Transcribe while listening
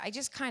I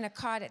just kind of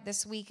caught it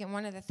this week in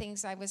one of the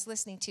things I was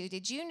listening to.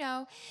 Did you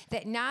know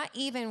that not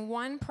even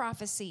one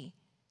prophecy,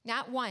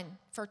 not one,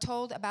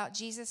 foretold about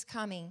Jesus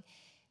coming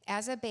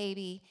as a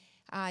baby,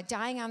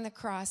 dying on the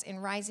cross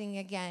and rising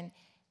again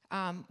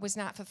was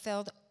not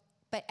fulfilled,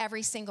 but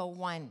every single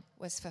one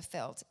was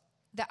fulfilled.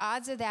 The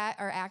odds of that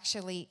are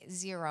actually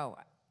zero.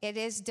 It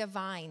is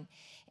divine.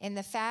 And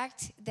the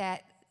fact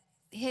that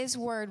his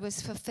word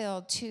was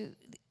fulfilled to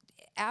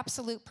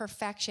absolute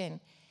perfection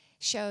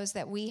shows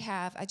that we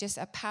have just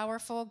a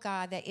powerful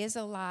God that is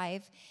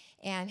alive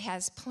and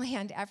has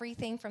planned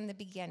everything from the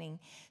beginning.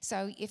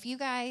 So if you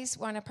guys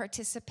want to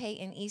participate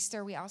in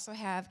Easter, we also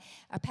have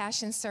a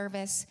passion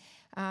service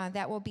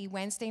that will be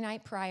Wednesday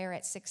night prior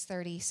at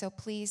 6:30. So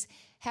please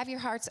have your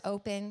hearts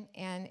open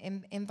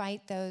and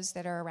invite those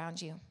that are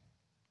around you.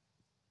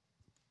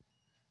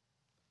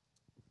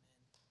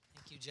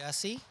 Thank you,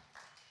 Jesse.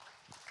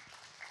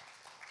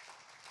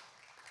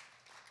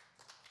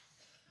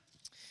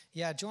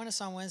 Yeah, join us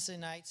on Wednesday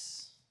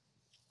nights.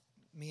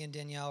 Me and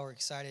Danielle are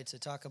excited to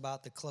talk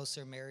about the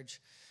Closer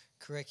Marriage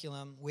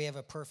curriculum. We have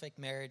a perfect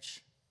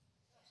marriage.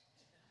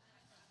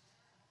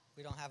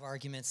 We don't have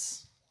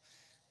arguments.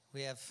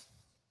 We have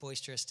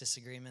boisterous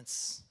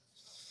disagreements.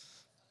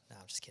 No,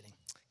 I'm just kidding.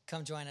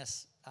 Come join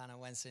us on a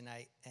Wednesday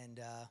night, and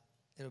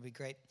it'll be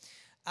great.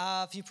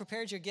 If you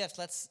prepared your gift,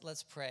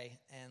 let's pray,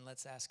 and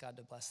let's ask God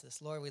to bless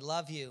this. Lord, we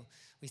love you.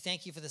 We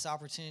thank you for this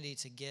opportunity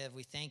to give.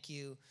 We thank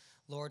you,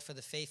 Lord, for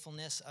the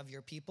faithfulness of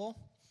your people.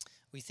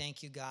 We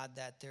thank you, God,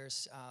 that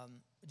there's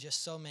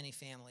just so many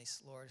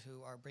families, Lord,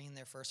 who are bringing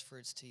their first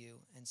fruits to you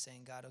and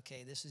saying, God,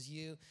 okay, this is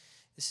you.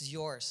 This is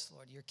yours,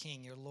 Lord. You're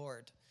King, you're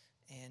Lord,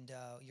 and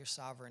you're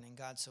sovereign. And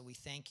God, so we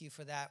thank you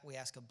for that. We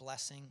ask a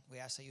blessing. We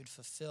ask that you'd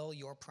fulfill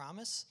your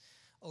promise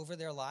over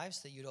their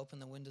lives, that you'd open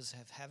the windows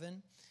of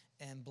heaven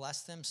and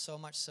bless them so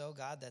much so,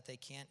 God, that they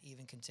can't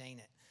even contain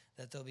it,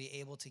 that they'll be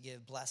able to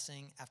give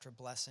blessing after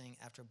blessing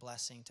after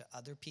blessing to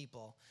other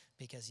people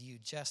because you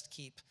just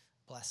keep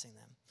blessing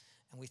them.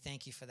 And we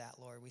thank you for that,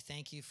 Lord. We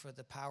thank you for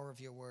the power of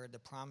your word, the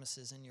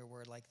promises in your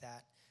word like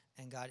that.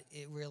 And God,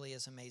 it really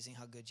is amazing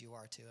how good you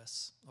are to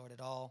us. Lord,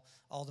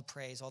 all the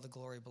praise, all the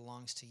glory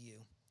belongs to you.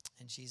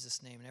 In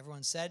Jesus' name. And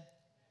everyone said,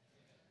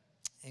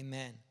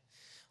 Amen.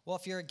 Well,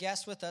 if you're a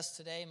guest with us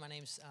today, my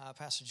name's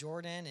Pastor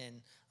Jordan,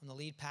 and I'm the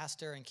lead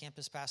pastor and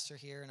campus pastor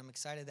here, and I'm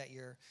excited that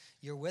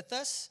you're with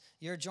us.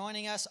 You're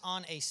joining us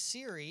on a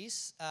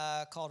series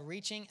called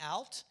Reaching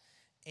Out.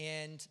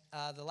 And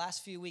the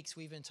last few weeks,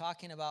 we've been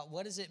talking about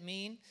what does it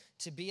mean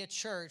to be a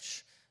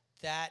church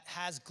that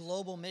has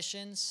global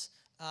missions,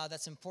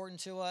 that's important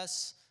to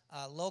us,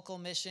 local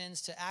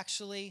missions, to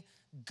actually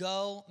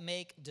go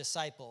make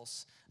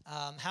disciples.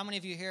 How many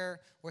of you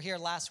here were here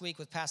last week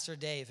with Pastor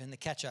Dave and the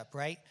catch-up,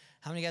 right?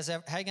 How you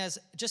guys,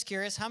 just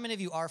curious, how many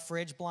of you are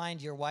fridge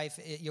blind? Your wife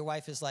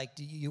is like,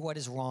 what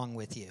is wrong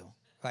with you,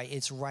 right?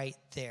 It's right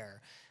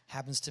there.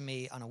 Happens to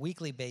me on a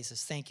weekly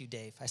basis. Thank you,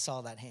 Dave. I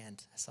saw that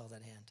hand.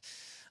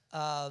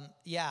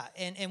 Yeah,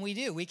 and we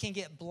do. We can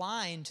get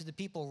blind to the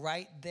people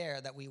right there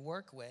that we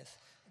work with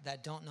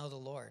that don't know the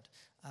Lord,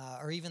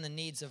 or even the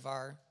needs of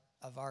our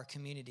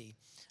community.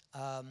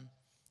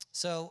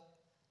 So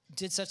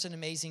did such an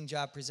amazing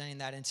job presenting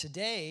that. And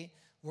today,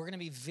 we're going to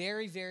be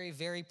very, very,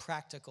 very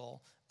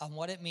practical on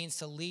what it means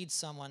to lead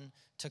someone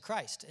to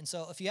Christ. And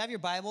so if you have your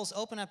Bibles,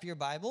 open up your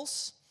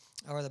Bibles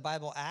or the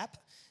Bible app,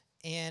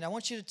 and I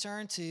want you to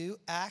turn to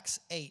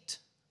Acts 8.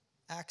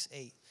 Acts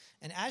 8.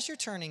 And as you're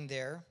turning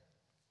there,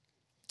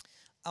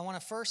 I want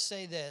to first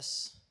say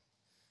this,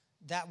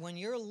 that when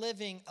you're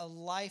living a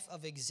life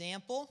of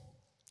example,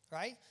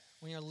 right?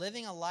 When you're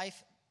living a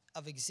life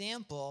of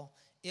example,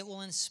 it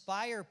will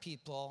inspire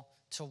people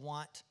to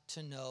want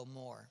to know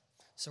more.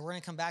 So we're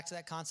going to come back to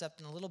that concept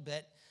in a little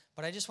bit,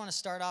 but I just want to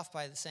start off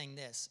by saying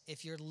this.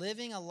 If you're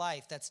living a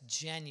life that's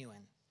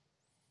genuine,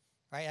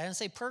 right? I didn't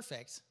say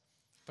perfect,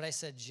 but I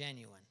said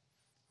genuine,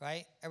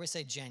 right? Everybody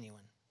say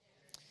genuine.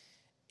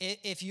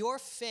 If your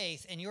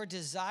faith and your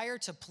desire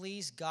to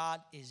please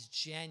God is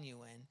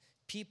genuine,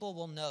 people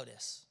will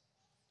notice.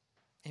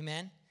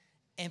 Amen?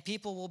 And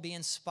people will be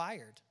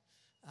inspired.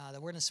 The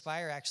word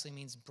inspire actually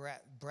means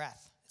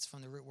breath. It's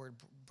from the root word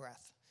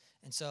breath.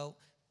 And so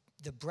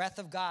the breath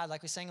of God,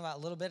 like we sang about a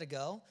little bit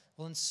ago,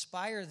 will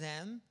inspire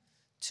them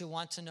to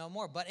want to know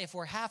more. But if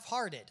we're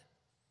half-hearted,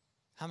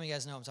 how many of you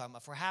guys know what I'm talking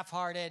about? If we're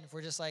half-hearted, if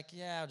we're just like,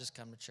 yeah, I'll just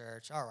come to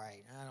church. All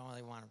right, I don't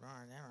really want to.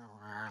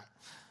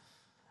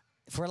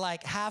 If we're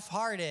like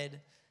half-hearted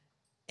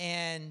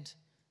and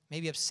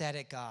maybe upset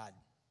at God,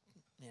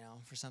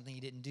 for something he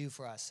didn't do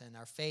for us, and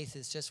our faith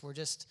is just, we're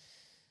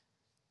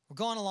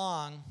going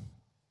along,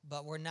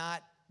 but we're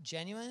not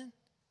genuine,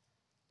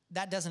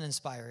 that doesn't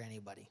inspire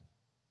anybody.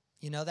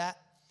 You know that?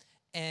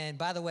 And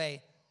by the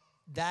way,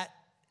 that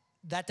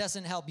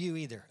doesn't help you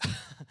either.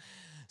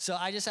 So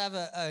I just have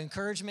an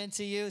encouragement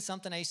to you,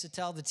 something I used to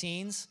tell the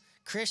teens.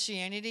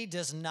 Christianity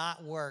does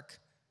not work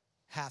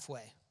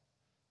halfway.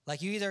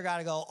 Like you either got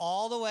to go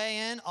all the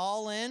way in,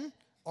 all in,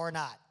 or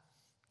not.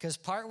 Because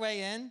part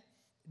way in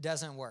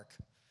doesn't work.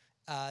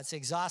 It's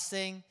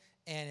exhausting.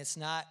 and it's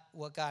not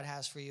what God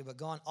has for you, but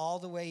going all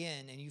the way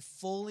in and you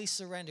fully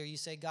surrender. You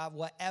say, God,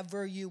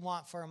 whatever you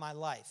want for my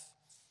life,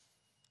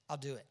 I'll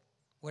do it.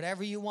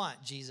 Whatever you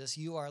want, Jesus,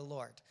 you are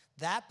Lord.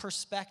 That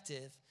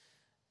perspective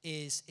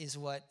is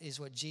what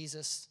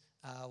Jesus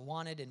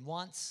wanted and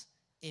wants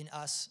in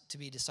us to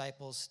be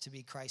disciples, to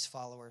be Christ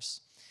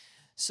followers.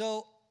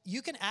 So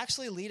you can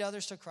actually lead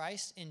others to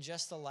Christ in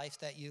just the life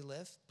that you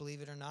live,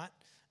 believe it or not.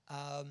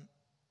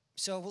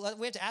 So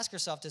we have to ask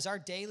ourselves, does our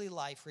daily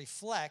life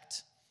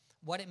reflect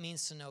what it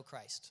means to know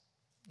Christ?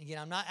 Again,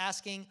 I'm not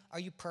asking, are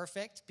you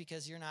perfect?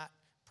 Because you're not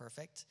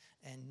perfect.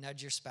 And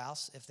nudge your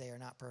spouse if they are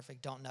not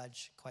perfect. Don't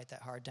nudge quite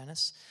that hard,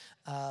 Dennis.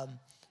 I'm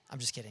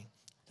just kidding.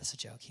 That's a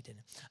joke. He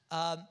didn't.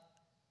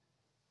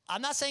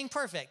 I'm not saying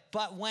perfect,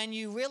 but when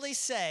you really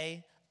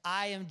say,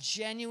 I am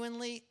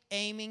genuinely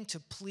aiming to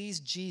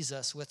please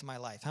Jesus with my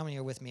life. How many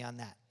are with me on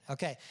that?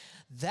 Okay.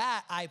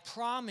 That, I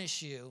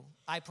promise you,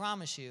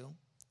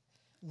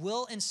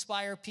 will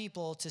inspire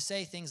people to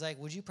say things like,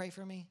 would you pray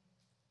for me?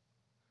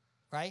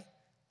 Right?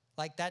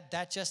 Like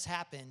that just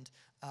happened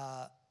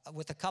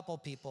with a couple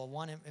people.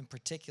 One in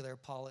particular,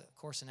 Paula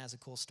Corson has a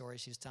cool story.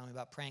 She was telling me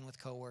about praying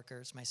with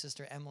coworkers. My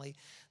sister Emily,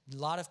 a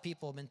lot of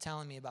people have been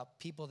telling me about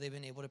people they've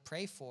been able to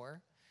pray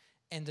for,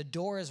 and the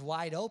door is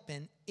wide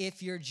open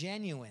if you're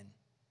genuine.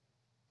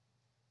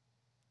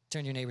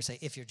 Turn to your neighbor and say,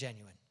 if you're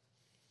genuine.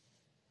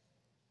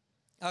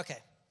 Okay,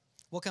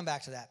 we'll come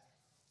back to that.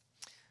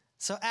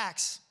 So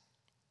Acts,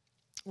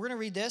 we're going to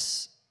read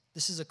this.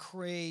 This is a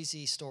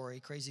crazy story,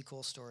 crazy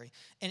cool story.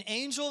 An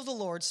angel of the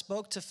Lord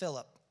spoke to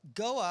Philip,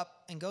 go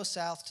up and go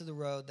south to the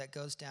road that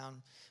goes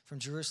down from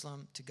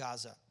Jerusalem to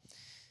Gaza.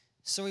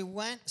 So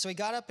he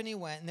got up and he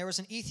went, and there was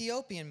an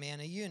Ethiopian man,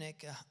 a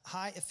eunuch, a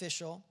high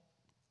official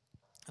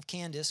of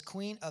Candace,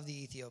 queen of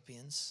the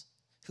Ethiopians,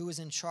 who was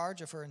in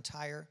charge of her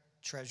entire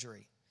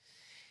treasury.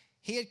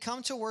 He had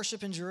come to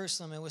worship in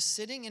Jerusalem and was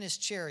sitting in his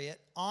chariot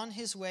on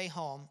his way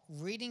home,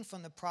 reading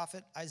from the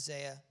prophet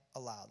Isaiah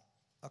aloud.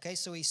 Okay,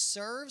 so he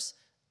serves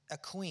a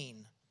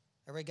queen.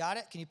 Everybody got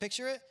it? Can you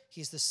picture it?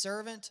 He's the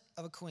servant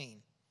of a queen.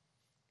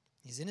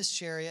 He's in his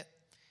chariot.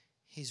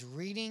 He's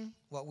reading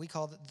what we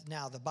call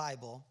now the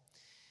Bible.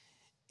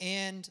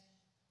 And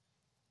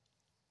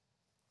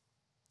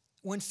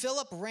when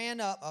Philip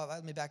ran up,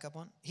 let me back up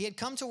one. He had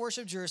come to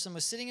worship Jerusalem,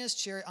 was sitting in his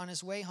chariot on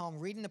his way home,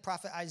 reading the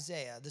prophet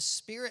Isaiah. The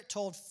Spirit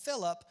told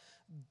Philip,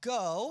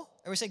 go.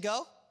 Everybody say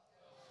go.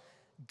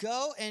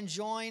 Go and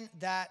join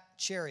that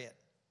chariot.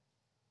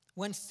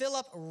 When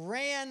Philip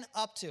ran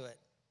up to it,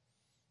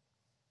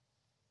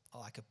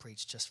 I could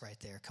preach just right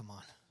there. Come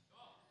on.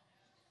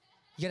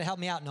 You got to help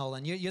me out,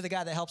 Nolan. You're the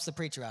guy that helps the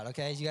preacher out,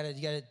 okay? You got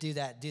to do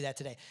that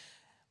today.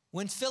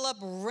 When Philip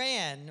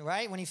ran,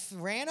 right, when he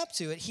ran up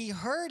to it, he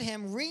heard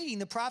him reading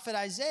the prophet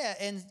Isaiah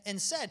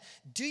and said,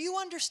 do you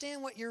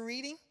understand what you're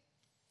reading?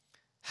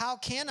 How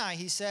can I,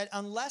 he said,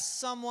 unless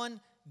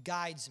someone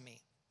guides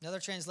me. Another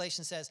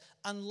translation says,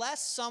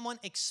 unless someone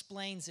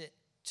explains it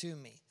to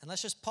me. And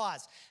let's just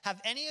pause.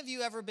 Have any of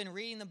you ever been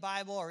reading the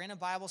Bible or in a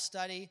Bible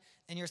study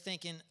and you're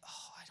thinking,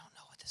 I don't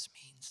know what this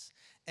means?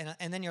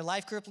 And then your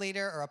life group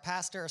leader or a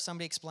pastor or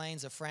somebody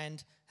explains, a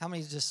friend. How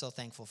many are just so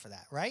thankful for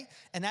that, right?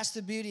 And that's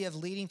the beauty of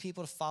leading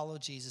people to follow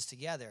Jesus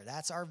together.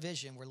 That's our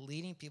vision. We're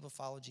leading people to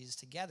follow Jesus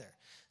together.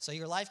 So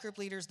your life group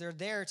leaders, they're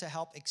there to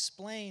help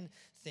explain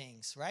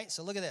things, right?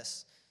 So look at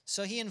this.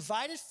 So he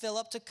invited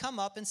Philip to come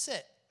up and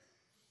sit.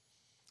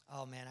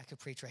 Oh, man, I could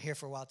preach right here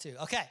for a while, too.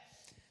 Okay.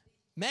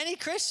 Many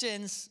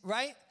Christians,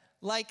 right,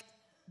 like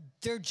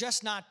they're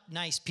just not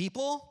nice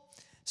people,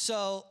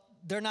 so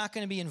they're not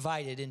going to be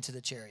invited into the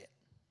chariot.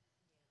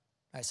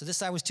 All right, so this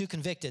side was too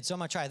convicted, so I'm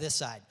going to try this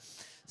side.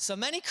 So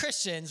many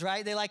Christians,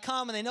 right, they like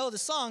come and they know the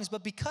songs,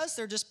 but because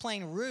they're just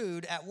plain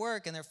rude at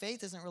work and their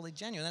faith isn't really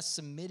genuine, that's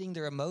submitting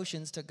their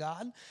emotions to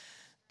God,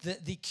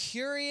 the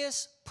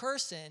curious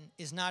person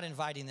is not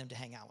inviting them to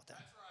hang out with them.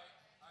 That's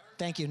right.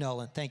 Thank you,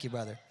 Nolan. Thank you,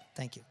 brother.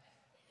 Thank you.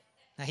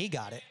 Now, he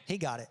got it.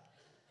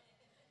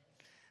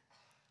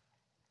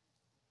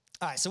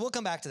 All right, so we'll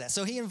come back to that.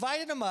 So he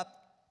invited him up,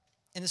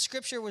 and the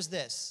scripture was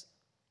this.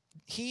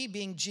 He,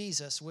 being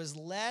Jesus, was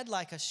led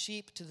like a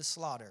sheep to the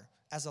slaughter,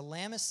 as a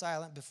lamb is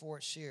silent before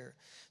its shearer.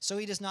 So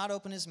he does not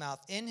open his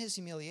mouth. In his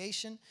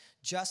humiliation,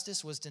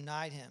 justice was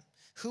denied him.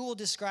 Who will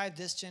describe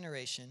this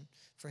generation?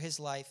 For his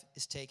life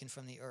is taken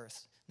from the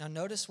earth. Now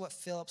notice what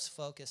Philip's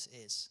focus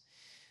is.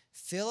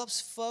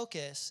 Philip's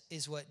focus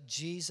is what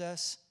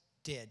Jesus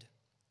did.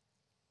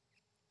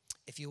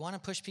 If you want to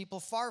push people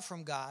far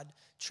from God,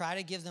 try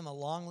to give them a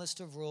long list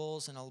of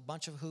rules and a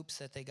bunch of hoops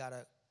that they got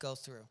to go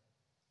through.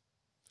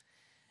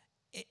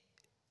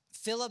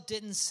 Philip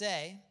didn't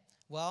say,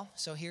 well,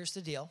 so here's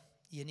the deal.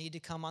 You need to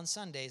come on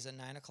Sundays at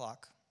 9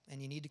 o'clock,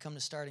 and you need to come to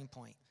Starting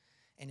Point.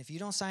 And if you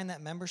don't sign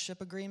that membership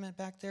agreement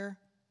back there,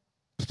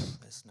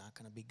 it's not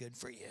going to be good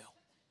for you.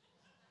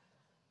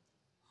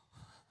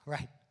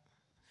 Right?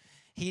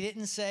 He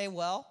didn't say,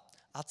 well,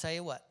 I'll tell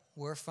you what,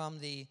 we're from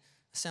the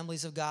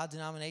Assemblies of God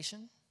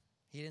denomination.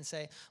 He didn't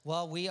say,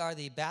 well, we are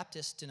the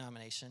Baptist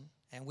denomination,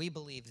 and we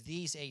believe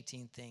these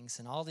 18 things,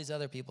 and all these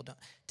other people don't.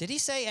 Did he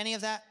say any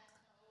of that?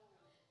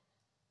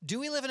 Do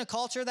we live in a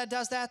culture that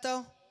does that,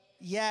 though?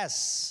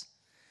 Yes.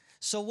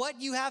 So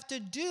what you have to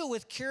do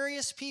with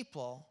curious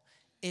people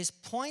is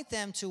point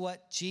them to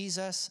what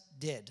Jesus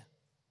did.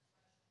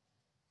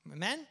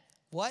 Amen?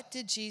 What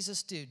did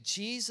Jesus do?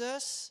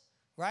 Jesus,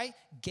 right,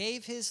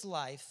 gave his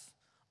life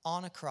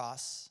on a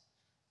cross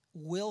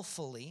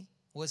willfully,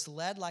 was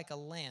led like a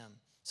lamb.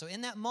 So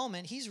in that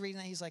moment, he's reading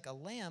that, he's like, a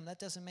lamb? That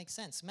doesn't make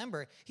sense.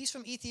 Remember, he's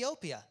from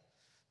Ethiopia.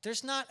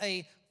 There's not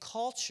a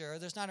culture,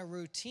 there's not a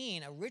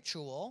routine, a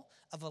ritual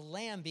of a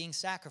lamb being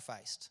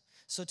sacrificed.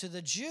 So to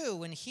the Jew,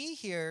 when he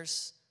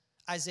hears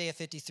Isaiah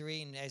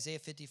 53 and Isaiah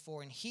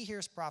 54, and he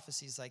hears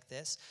prophecies like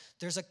this,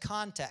 there's a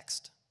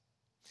context.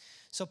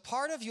 So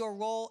part of your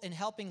role in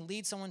helping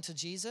lead someone to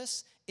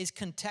Jesus is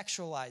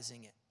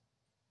contextualizing it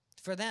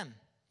for them.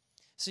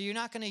 So you're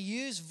not going to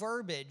use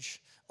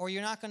verbiage, or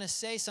you're not going to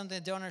say something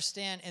they don't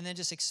understand and then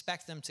just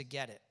expect them to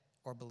get it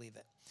or believe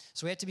it.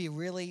 So we have to be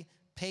really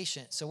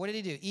patient. So what did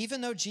he do?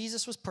 Even though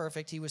Jesus was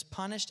perfect, he was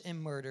punished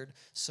and murdered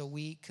so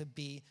we could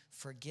be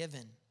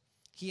forgiven.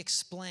 He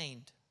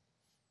explained.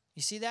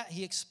 You see that?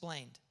 He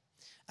explained.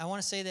 I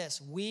want to say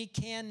this. We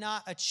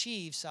cannot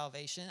achieve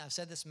salvation. I've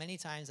said this many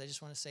times. I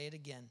just want to say it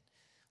again.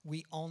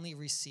 We only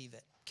receive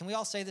it. Can we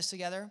all say this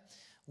together?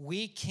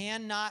 We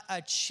cannot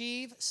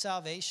achieve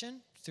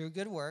salvation through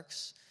good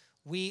works.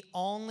 We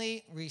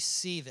only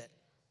receive it.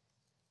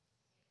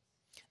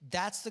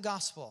 That's the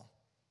gospel.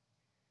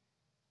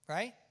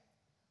 Right?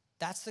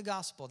 That's the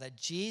gospel, that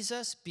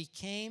Jesus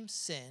became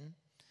sin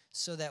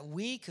so that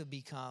we could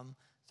become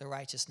the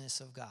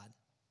righteousness of God.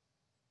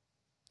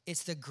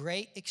 It's the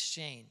great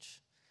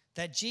exchange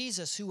that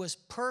Jesus, who was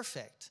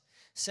perfect,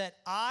 said,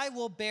 I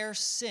will bear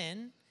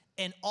sin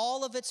and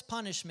all of its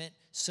punishment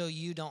so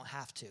you don't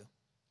have to.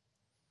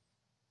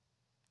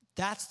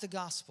 That's the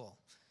gospel.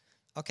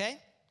 Okay?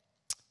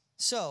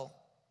 So,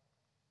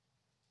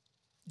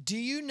 do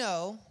you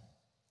know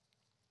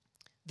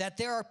that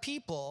there are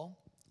people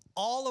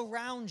all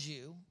around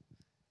you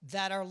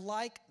that are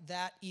like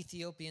that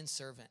Ethiopian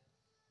servant?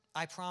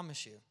 I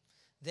promise you.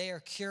 They are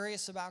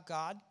curious about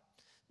God.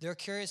 They're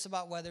curious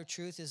about whether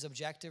truth is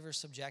objective or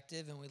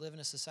subjective, and we live in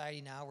a society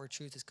now where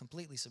truth is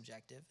completely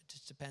subjective. It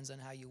just depends on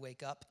how you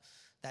wake up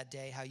that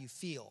day, how you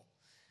feel.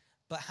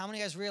 But how many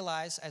of you guys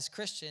realize, as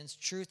Christians,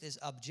 truth is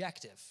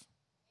objective?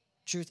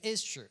 Truth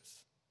is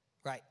truth,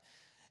 right?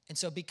 And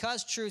so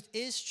because truth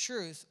is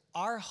truth,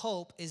 our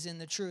hope is in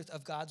the truth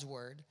of God's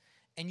word,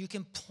 and you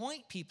can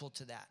point people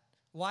to that.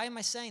 Why am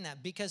I saying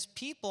that? Because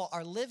people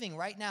are living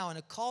right now in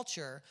a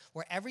culture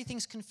where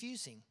everything's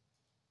confusing.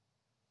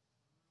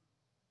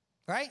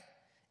 Right?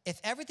 If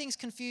everything's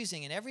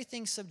confusing and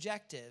everything's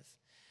subjective,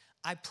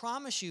 I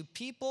promise you,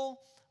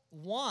 people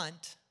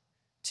want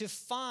to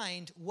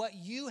find what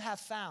you have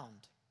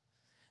found.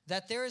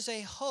 That there is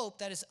a hope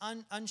that is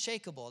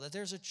unshakable, that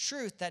there's a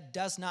truth that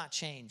does not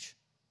change.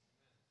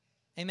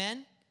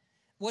 Amen?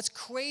 What's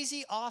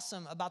crazy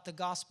awesome about the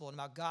gospel and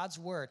about God's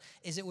word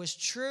is it was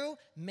true,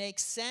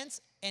 makes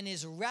sense, and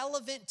is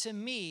relevant to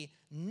me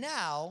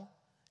now,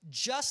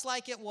 just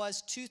like it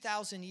was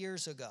 2,000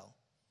 years ago.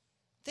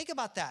 Think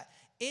about that.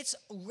 It's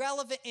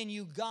relevant in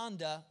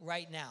Uganda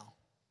right now.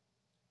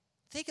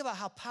 Think about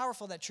how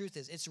powerful that truth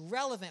is. It's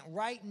relevant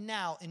right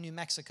now in New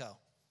Mexico.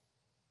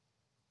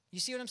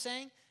 You see what I'm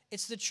saying?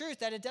 It's the truth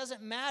that it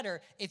doesn't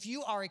matter if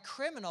you are a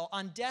criminal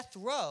on death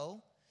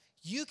row,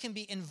 you can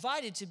be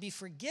invited to be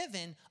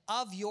forgiven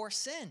of your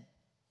sin.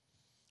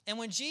 And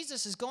when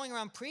Jesus is going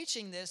around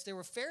preaching this, there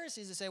were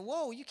Pharisees that say,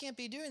 whoa, you can't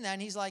be doing that.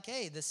 And he's like,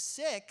 hey, the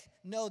sick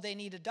know they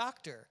need a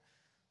doctor.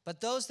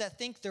 But those that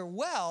think they're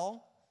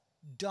well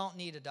don't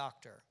need a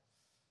doctor.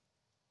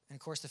 And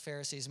of course the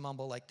Pharisees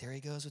mumble like, there he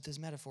goes with his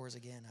metaphors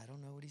again. I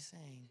don't know what he's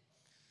saying.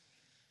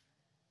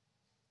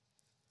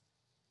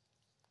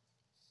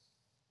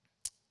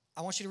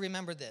 I want you to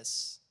remember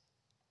this.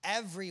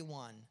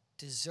 Everyone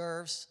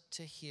deserves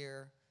to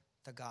hear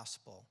the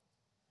gospel.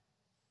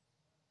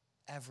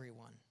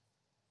 Everyone.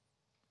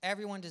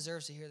 Everyone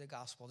deserves to hear the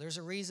gospel. There's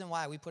a reason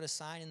why we put a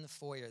sign in the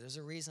foyer. There's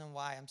a reason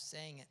why I'm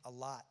saying it a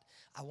lot.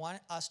 I want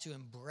us to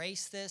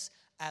embrace this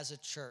as a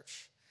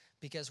church,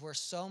 because where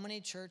so many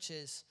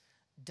churches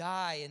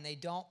die and they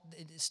don't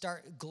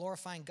start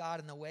glorifying God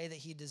in the way that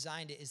he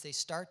designed it is they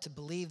start to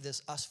believe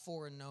this us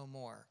for and no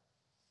more.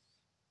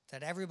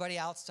 That everybody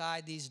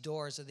outside these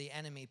doors are the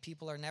enemy.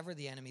 People are never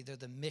the enemy. They're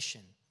the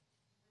mission.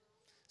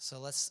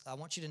 So I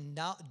want you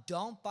to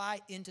don't buy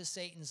into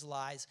Satan's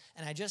lies.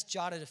 And I just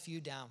jotted a few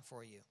down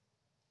for you.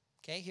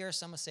 Okay, here are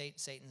some of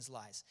Satan's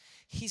lies.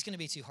 He's going to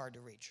be too hard to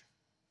reach.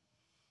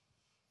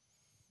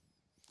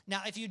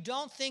 Now, if you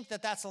don't think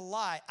that that's a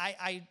lie,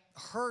 I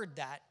heard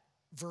that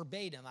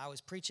verbatim. I was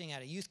preaching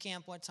at a youth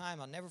camp one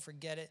time. I'll never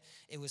forget it.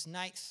 It was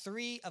night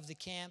 3 of the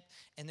camp,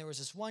 and there was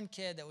this one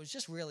kid that was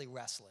just really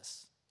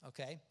restless,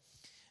 okay?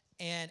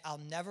 And I'll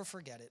never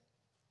forget it.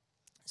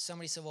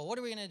 Somebody said, well, what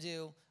are we going to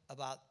do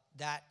about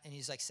that? And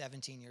he's like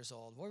 17 years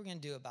old. What are we going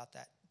to do about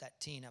that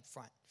teen up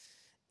front?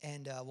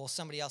 And,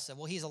 somebody else said,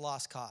 well, he's a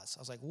lost cause.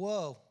 I was like,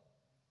 whoa.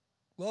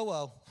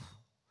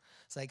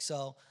 It's like,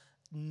 so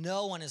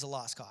no one is a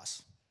lost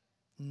cause.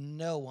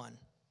 No one.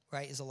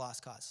 right, is a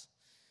lost cause.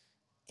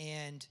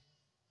 And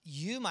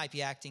you might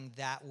be acting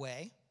that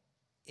way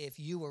if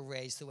you were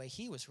raised the way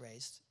he was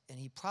raised, and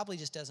he probably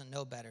just doesn't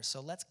know better.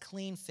 So let's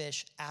clean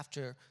fish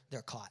after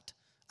they're caught.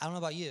 I don't know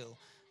about you,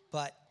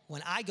 but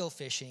when I go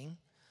fishing,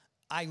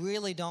 I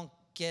really don't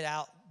get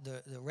out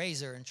the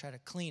razor and try to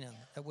clean them.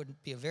 That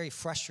would be a very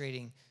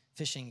frustrating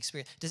fishing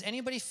experience. Does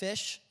anybody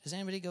fish? Does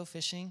anybody go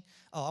fishing?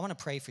 Oh, I want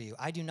to pray for you.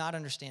 I do not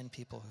understand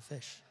people who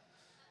fish.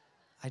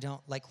 I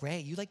don't. Like, Ray,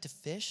 you like to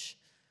fish?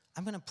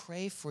 I'm going to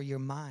pray for your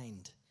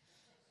mind,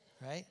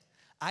 right?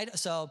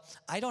 So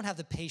I don't have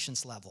the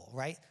patience level,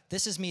 right?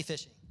 This is me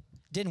fishing.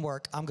 Didn't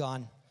work. I'm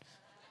gone,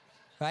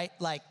 right?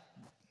 Like,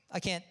 I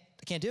can't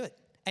do it.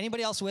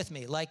 Anybody else with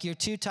me? Like, you're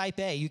too type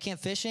A. You can't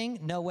fishing?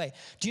 No way.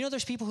 Do you know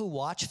there's people who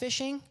watch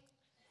fishing?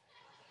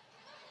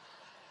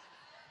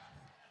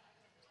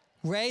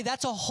 Ray,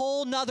 that's a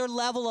whole nother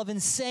level of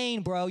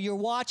insane, bro. You're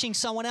watching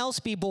someone else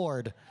be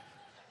bored.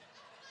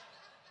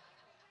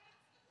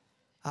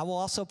 I will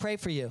also pray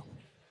for you.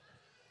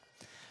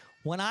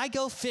 When I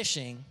go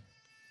fishing,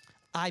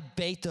 I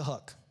bait the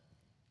hook.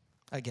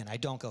 Again, I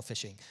don't go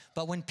fishing.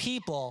 But when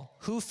people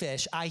who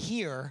fish, I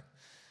hear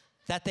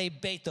that they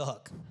bait the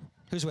hook.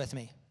 Who's with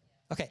me?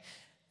 Okay.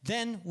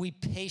 Then we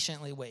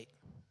patiently wait,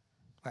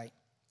 right?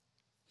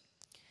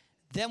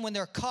 Then when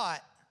they're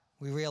caught,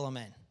 we reel them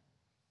in.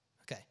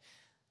 Okay.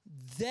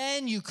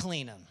 Then you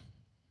clean them.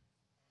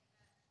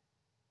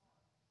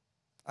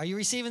 Are you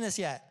receiving this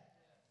yet?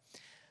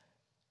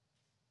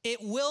 It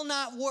will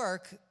not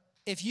work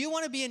if you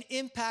want to be an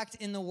impact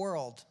in the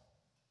world.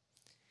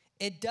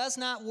 It does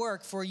not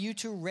work for you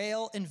to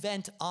rail and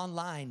vent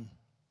online.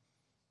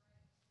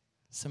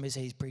 Somebody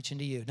say he's preaching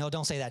to you. No,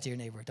 don't say that to your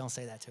neighbor. Don't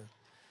say that to him.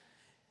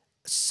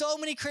 So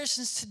many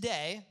Christians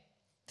today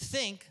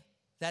think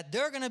that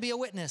they're going to be a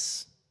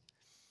witness.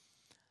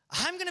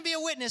 I'm going to be a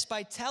witness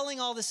by telling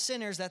all the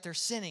sinners that they're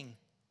sinning.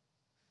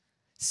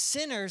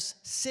 Sinners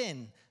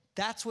sin.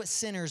 That's what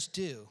sinners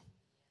do.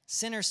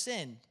 Sinners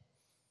sin.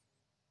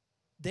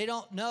 They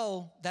don't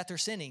know that they're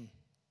sinning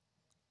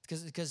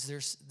because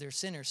they're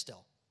sinners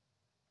still.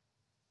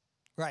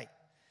 Right.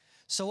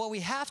 So what we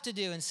have to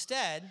do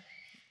instead,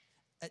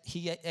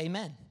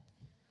 amen.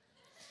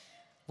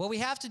 What we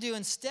have to do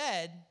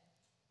instead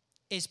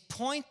is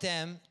point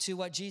them to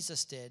what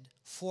Jesus did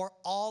for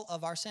all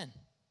of our sin.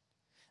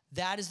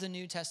 That is the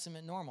New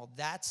Testament normal.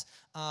 That's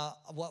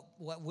what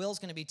Will's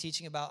going to be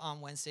teaching about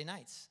on Wednesday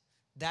nights.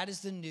 That is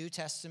the New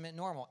Testament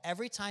normal.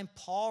 Every time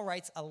Paul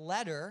writes a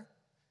letter,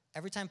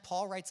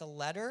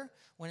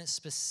 when it's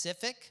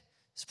specific,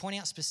 it's pointing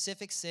out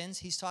specific sins,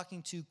 he's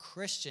talking to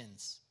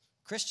Christians.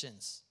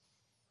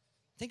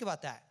 Think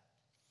about that.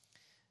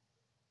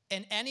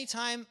 And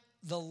anytime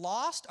the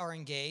lost are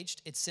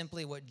engaged, it's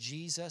simply what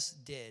Jesus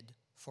did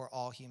for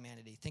all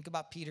humanity. Think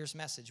about Peter's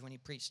message when he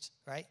preached,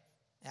 right?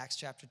 Acts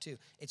chapter 2.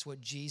 It's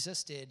what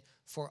Jesus did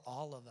for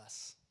all of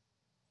us.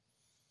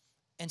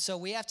 And so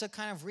we have to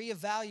kind of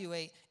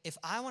reevaluate, if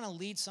I want to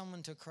lead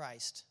someone to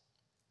Christ,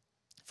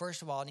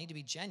 first of all, I need to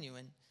be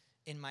genuine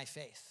in my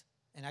faith.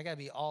 And I got to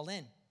be all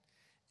in.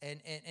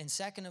 And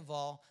second of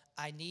all,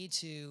 I need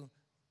to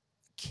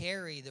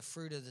carry the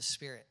fruit of the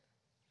Spirit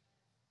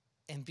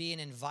and be an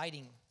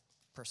inviting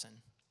person.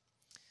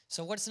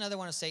 So what's another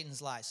one of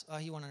Satan's lies? Oh,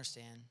 he won't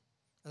understand.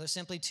 Or they're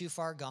simply too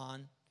far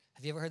gone.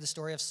 Have you ever heard the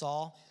story of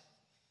Saul?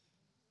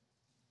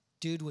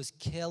 Dude was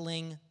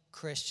killing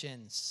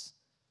Christians.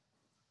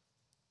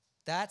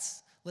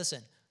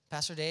 Listen,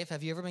 Pastor Dave,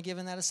 have you ever been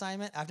given that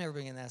assignment? I've never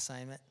been given that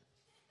assignment.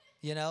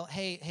 You know,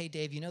 hey,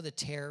 Dave, you know the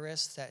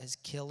terrorist that is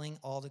killing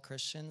all the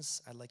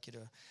Christians? I'd like you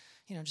to,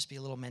 just be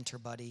a little mentor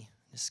buddy.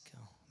 Just go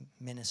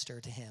minister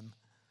to him.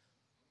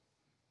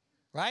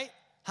 Right?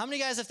 How many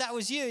guys, if that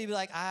was you, you'd be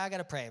like, I got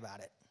to pray about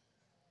it.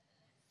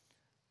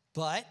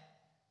 But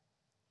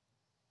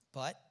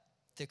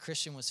the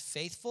Christian was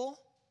faithful.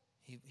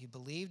 He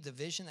believed the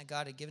vision that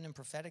God had given him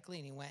prophetically,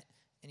 and he went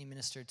and he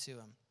ministered to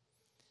him.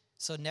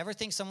 So never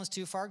think someone's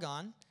too far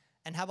gone.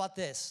 And how about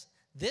this?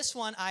 This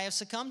one I have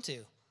succumbed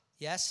to.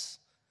 Yes,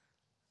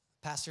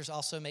 pastors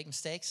also make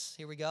mistakes.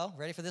 Here we go.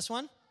 Ready for this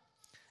one?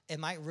 It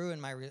might ruin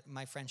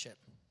my friendship.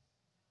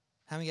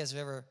 How many of you guys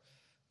have ever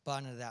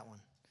bought into that one?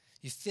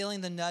 You're feeling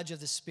the nudge of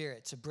the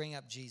Spirit to bring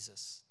up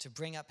Jesus, to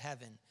bring up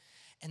heaven.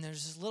 And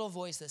there's this little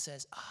voice that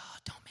says,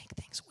 don't make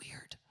things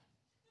weird.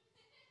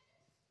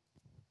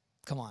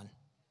 Come on.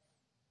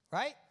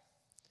 Right?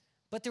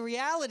 But the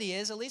reality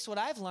is, at least what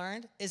I've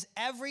learned, is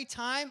every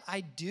time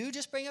I do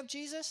just bring up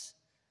Jesus,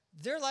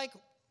 they're like,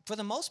 for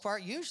the most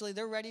part, usually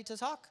they're ready to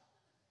talk.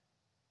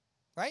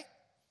 Right?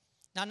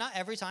 Now, not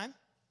every time,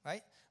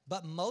 right?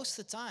 But most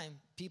of the time,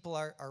 people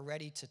are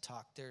ready to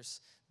talk.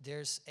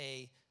 There's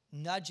a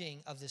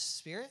nudging of the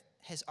Spirit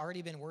has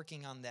already been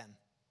working on them.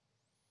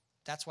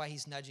 That's why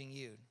he's nudging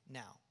you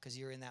now, because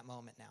you're in that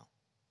moment now.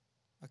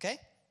 Okay?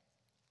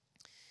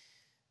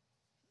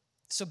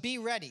 So be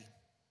ready.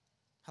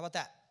 How about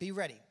that? Be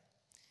ready.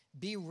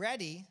 Be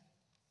ready.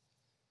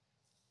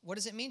 What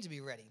does it mean to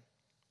be ready?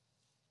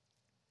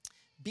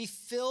 Be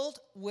filled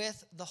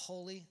with the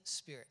Holy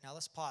Spirit. Now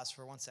let's pause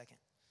for 1 second.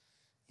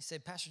 You say,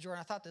 Pastor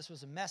Jordan, I thought this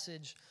was a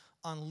message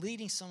on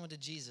leading someone to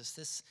Jesus.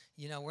 This,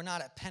 we're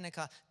not at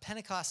Pentecost.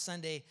 Pentecost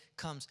Sunday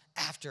comes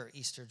after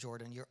Easter,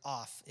 Jordan. You're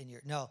off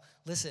no,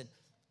 listen.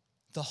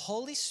 The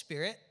Holy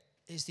Spirit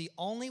is the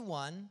only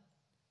one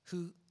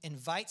who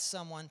invites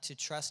someone to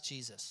trust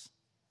Jesus.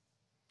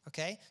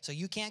 Okay? So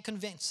you can't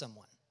convince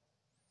someone.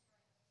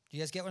 Do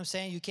you guys get what I'm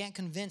saying? You can't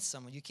convince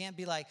someone. You can't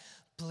be like,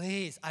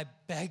 please, I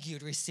beg you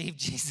to receive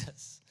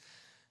Jesus.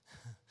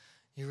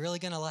 You're really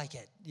going to like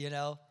it, You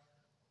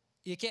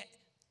can't.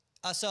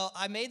 So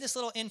I made this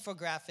little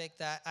infographic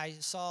that I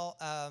saw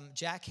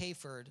Jack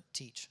Hayford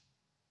teach.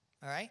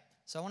 All right?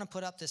 So I want to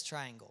put up this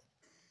triangle.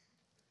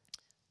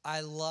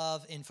 I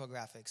love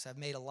infographics. I've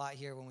made a lot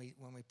here when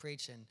we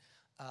preach. And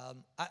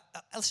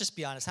let's just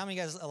be honest. How many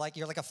of you guys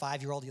you're like a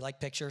 5-year-old, you like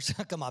pictures?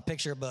 Come on,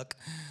 picture a book.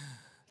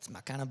 It's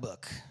my kind of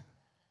book.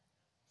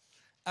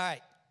 All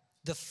right.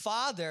 The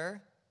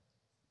Father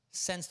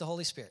sends the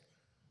Holy Spirit.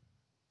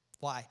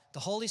 Why? The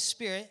Holy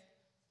Spirit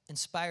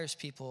inspires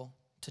people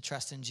to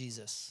trust in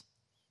Jesus.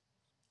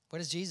 What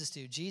does Jesus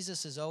do?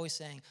 Jesus is always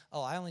saying,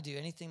 I only do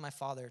anything my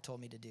Father told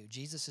me to do.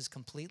 Jesus is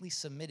completely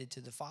submitted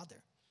to the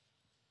Father.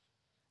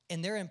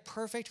 And they're in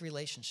perfect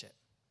relationship.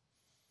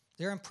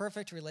 They're in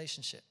perfect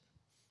relationship.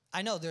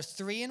 I know they're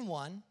 3 in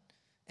 1,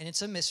 and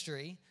it's a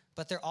mystery,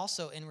 but they're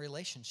also in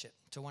relationship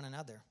to one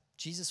another.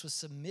 Jesus was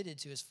submitted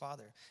to his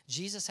Father.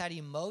 Jesus had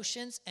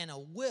emotions and a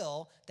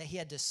will that he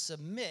had to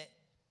submit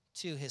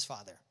to his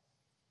Father.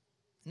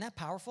 Isn't that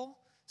powerful?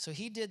 So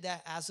he did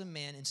that as a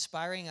man,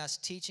 inspiring us,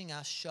 teaching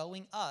us,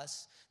 showing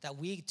us that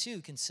we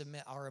too can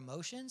submit our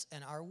emotions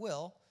and our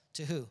will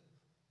to who?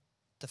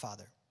 The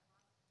Father.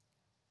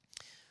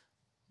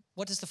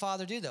 What does the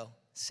Father do, though?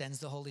 Sends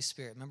the Holy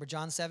Spirit. Remember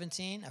John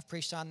 17? I've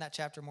preached on that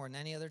chapter more than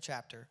any other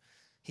chapter.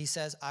 He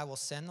says, I will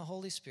send the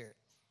Holy Spirit.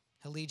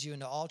 He'll lead you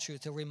into all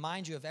truth. He'll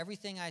remind you of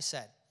everything I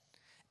said.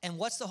 And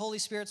what's the Holy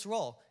Spirit's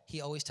role?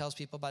 He always tells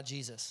people about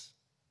Jesus.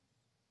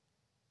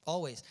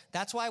 Always.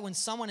 That's why when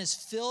someone is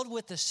filled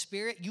with the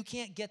Spirit, you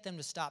can't get them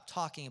to stop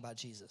talking about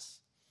Jesus.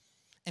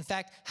 In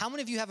fact, how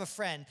many of you have a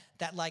friend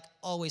that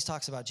always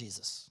talks about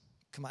Jesus?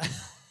 Come on.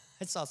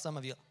 I saw some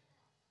of you.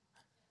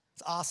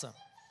 It's awesome.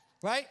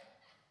 Right?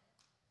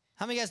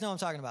 How many of you guys know what I'm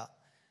talking about?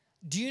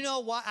 Do you know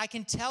why? I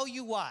can tell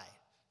you why.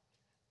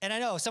 And I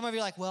know some of you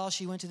are like, well,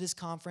 she went to this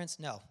conference.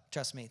 No,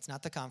 trust me, it's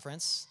not the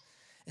conference.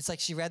 It's like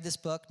she read this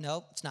book.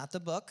 Nope, it's not the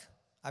book.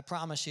 I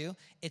promise you.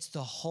 It's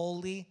the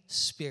Holy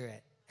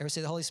Spirit. Ever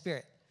say the Holy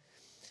Spirit?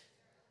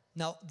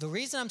 Now, the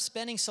reason I'm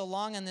spending so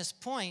long on this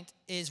point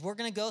is we're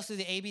going to go through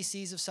the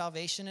ABCs of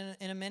salvation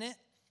in a minute.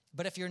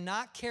 But if you're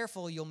not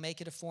careful, you'll make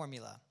it a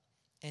formula.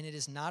 And it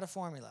is not a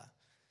formula.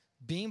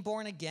 Being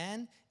born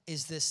again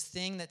is this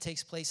thing that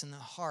takes place in the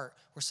heart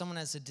where someone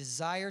has a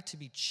desire to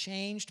be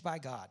changed by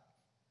God.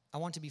 I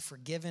want to be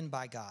forgiven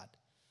by God.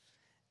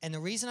 And the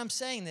reason I'm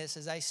saying this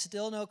is I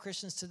still know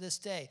Christians to this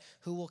day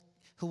who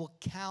will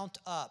count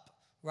up,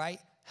 right,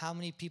 how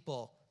many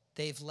people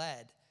they've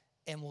led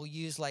and will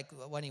use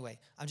anyway,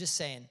 I'm just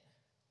saying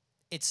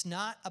it's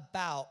not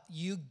about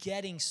you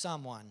getting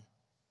someone.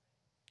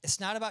 It's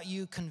not about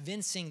you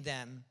convincing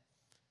them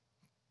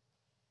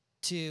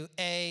to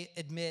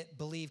admit,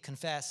 believe,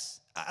 confess.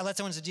 I led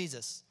someone to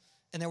Jesus,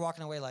 and they're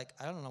walking away like,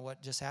 I don't know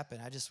what just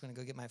happened. I just want to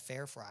go get my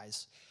fair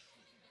fries.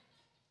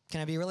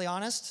 Can I be really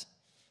honest?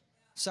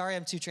 Sorry,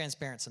 I'm too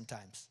transparent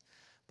sometimes.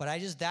 But I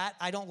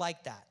don't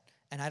like that,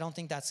 and I don't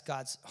think that's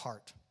God's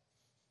heart.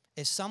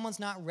 If someone's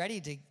not ready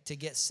to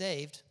get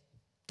saved,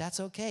 that's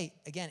okay.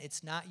 Again,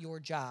 it's not your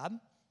job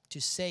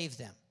to save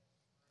them.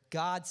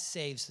 God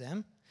saves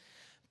them.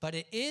 But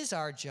it is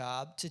our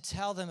job to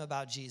tell them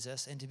about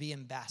Jesus and to be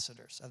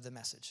ambassadors of the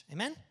message.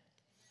 Amen?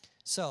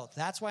 So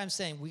that's why I'm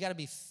saying we got to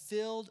be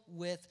filled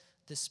with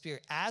the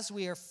Spirit. As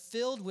we are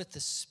filled with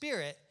the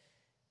Spirit,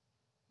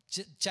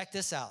 check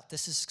this out.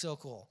 This is so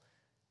cool.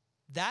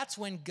 That's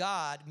when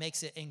God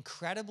makes it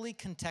incredibly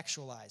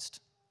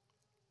contextualized.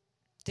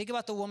 Think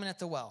about the woman at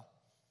the well.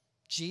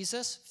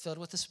 Jesus, filled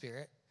with the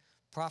Spirit,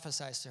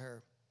 prophesies to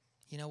her,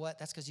 you know what?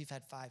 That's because you've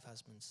had 5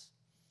 husbands.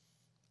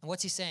 And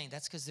what's he saying?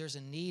 That's because there's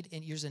a need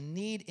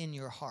in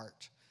your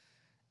heart.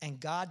 And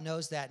God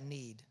knows that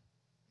need.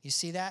 You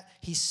see that?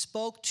 He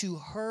spoke to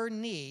her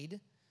need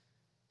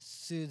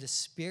through the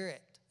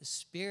Spirit. The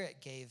Spirit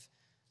gave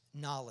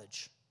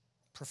knowledge,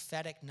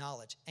 prophetic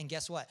knowledge. And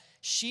guess what?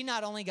 She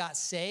not only got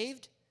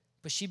saved,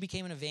 but she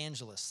became an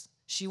evangelist.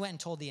 She went and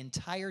told the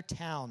entire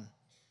town,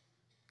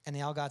 and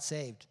they all got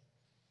saved.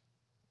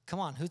 Come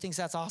on, who thinks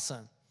that's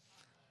awesome?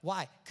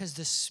 Why? Because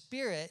the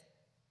Spirit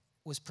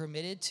was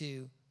permitted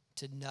to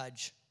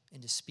nudge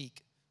and to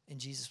speak. And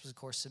Jesus was, of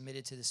course,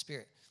 submitted to the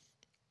Spirit.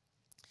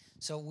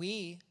 So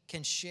we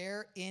can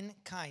share in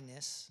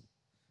kindness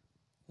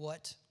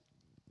what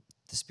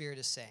the Spirit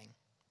is saying.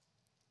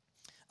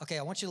 Okay,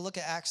 I want you to look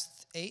at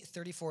Acts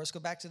 8:34. Let's go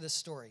back to this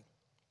story.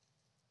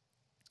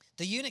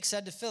 The eunuch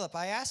said to Philip,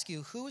 I ask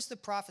you, who is the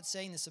prophet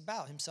saying this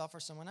about, himself or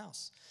someone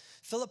else?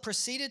 Philip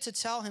proceeded to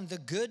tell him the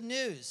good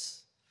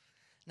news.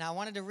 Now, I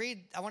wanted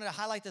to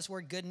highlight this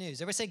word good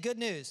news. Everybody say good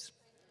news.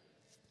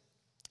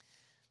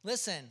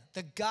 Listen,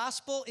 the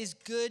gospel is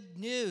good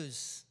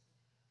news.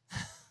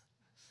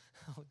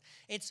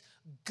 It's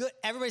good.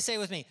 Everybody say it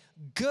with me.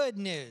 Good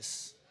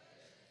news.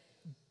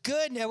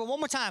 Good news. One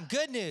more time.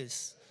 Good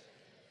news.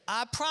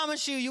 I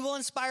promise you, you will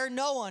inspire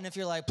no one if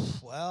you're like,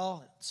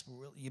 well,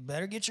 you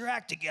better get your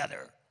act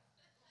together.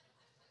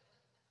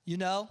 You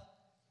know?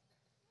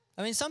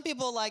 I mean, some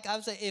people like, I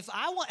would say, if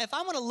I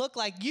want to look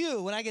like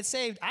you when I get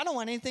saved, I don't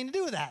want anything to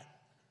do with that.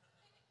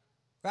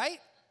 Right?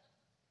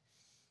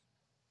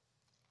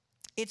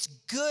 It's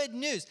good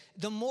news.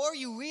 The more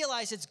you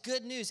realize it's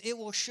good news, it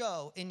will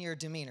show in your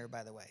demeanor,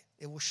 by the way.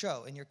 It will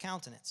show in your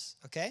countenance,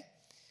 okay?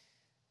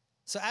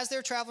 So as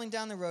they're traveling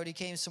down the road, he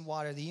came to some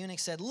water. The eunuch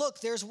said, look,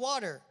 there's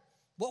water.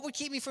 What would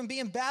keep me from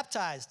being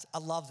baptized? I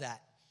love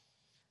that.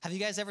 Have you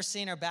guys ever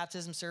seen our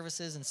baptism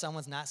services and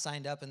someone's not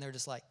signed up and they're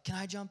just like, can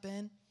I jump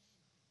in?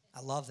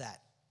 I love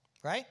that,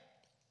 right?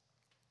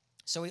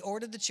 So he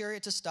ordered the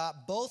chariot to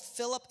stop. Both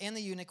Philip and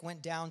the eunuch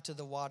went down to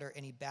the water,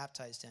 and he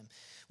baptized him.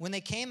 When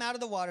they came out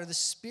of the water, the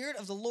Spirit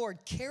of the Lord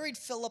carried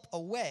Philip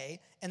away,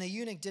 and the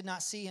eunuch did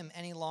not see him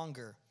any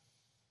longer.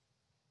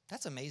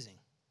 That's amazing.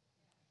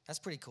 That's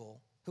pretty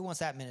cool. Who wants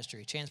that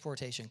ministry?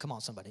 Transportation. Come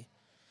on, somebody.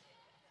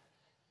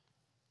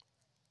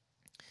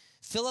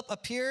 Philip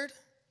appeared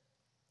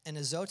in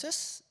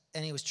Azotus,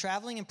 and he was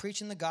traveling and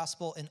preaching the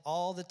gospel in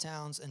all the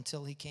towns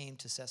until he came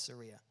to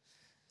Caesarea.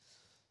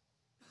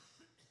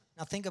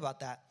 Now think about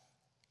that.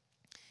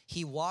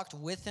 He walked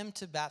with him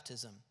to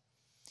baptism.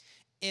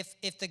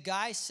 If the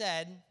guy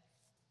said,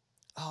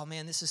 oh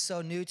man, this is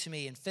so new to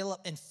me, and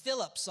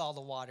Philip saw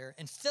the water,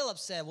 and Philip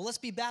said, well, let's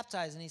be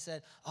baptized, and he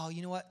said, oh,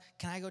 you know what?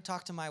 Can I go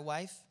talk to my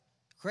wife?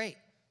 Great.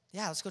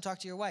 Yeah, let's go talk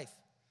to your wife.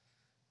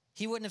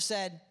 He wouldn't have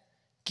said,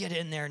 get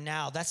in there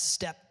now. That's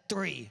step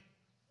 3.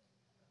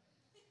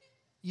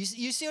 You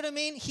see what I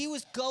mean? He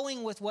was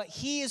going with what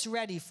he is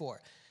ready for.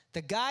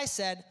 The guy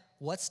said,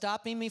 what's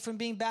stopping me from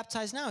being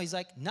baptized now? He's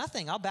like,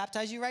 nothing. I'll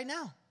baptize you right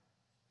now.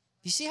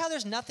 You see how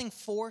there's nothing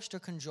forced or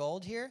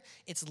cajoled here?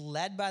 It's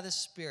led by the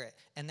Spirit,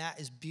 and that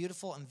is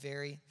beautiful and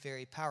very,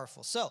 very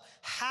powerful. So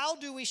how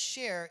do we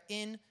share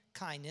in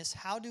kindness?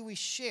 How do we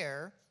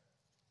share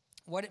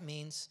what it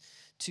means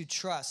to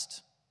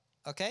trust?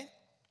 Okay?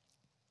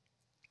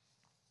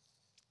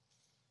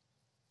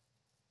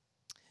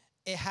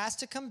 It has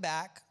to come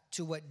back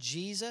to what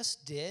Jesus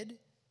did,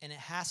 and it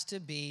has to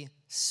be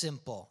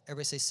simple.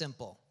 Everybody say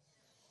simple.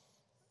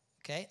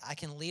 Okay? I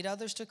can lead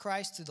others to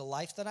Christ through the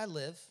life that I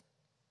live.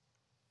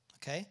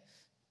 Okay?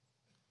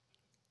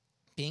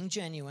 Being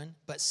genuine,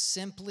 but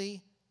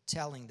simply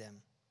telling them.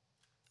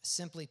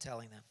 Simply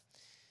telling them.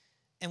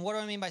 And what do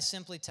I mean by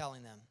simply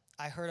telling them?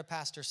 I heard a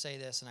pastor say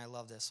this, and I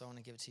love this, so I want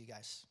to give it to you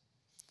guys.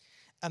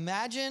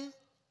 Imagine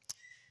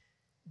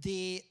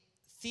the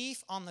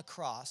thief on the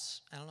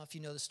cross. I don't know if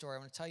you know the story. I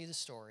want to tell you the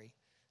story.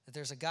 That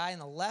there's a guy on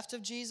the left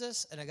of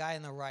Jesus and a guy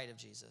on the right of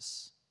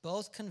Jesus.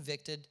 Both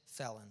convicted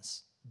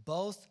felons.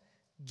 Both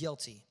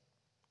guilty.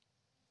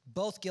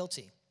 Both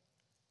guilty.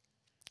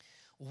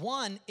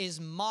 One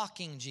is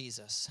mocking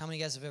Jesus. How many of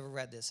you guys have ever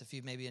read this? If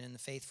you've maybe been in the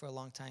faith for a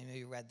long time, maybe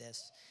you read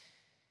this.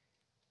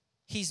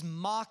 He's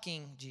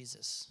mocking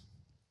Jesus.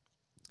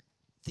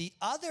 The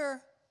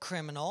other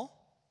criminal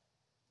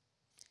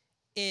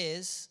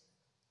is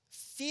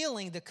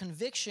feeling the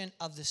conviction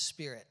of the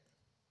Spirit.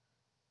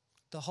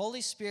 The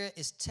Holy Spirit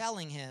is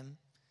telling him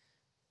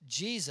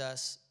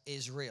Jesus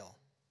is real.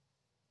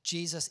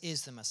 Jesus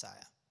is the Messiah.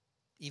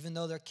 Even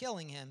though they're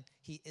killing him,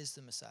 he is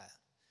the Messiah.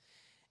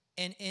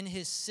 And in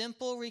his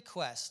simple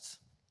request,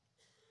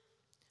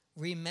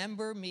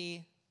 remember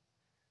me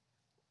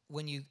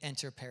when you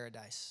enter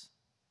paradise.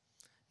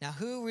 Now,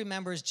 who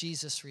remembers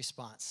Jesus'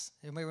 response?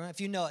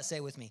 If you know it, say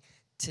it with me.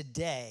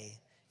 Today,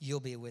 you'll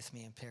be with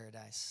me in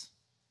paradise.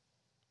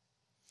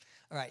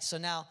 All right, so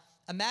now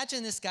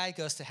imagine this guy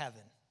goes to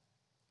heaven.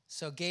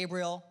 So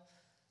Gabriel,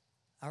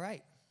 all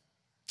right,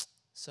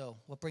 so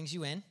what brings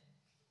you in,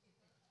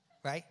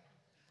 right?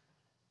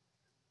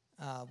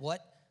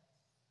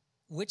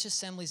 Which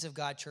Assemblies of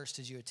God church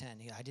did you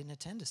attend? I didn't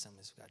attend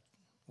Assemblies of God.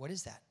 What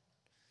is that?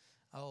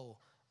 Oh,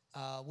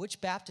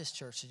 which Baptist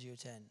church did you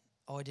attend?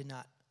 Oh, I did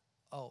not.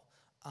 Oh,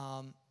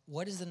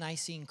 what is the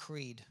Nicene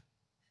Creed?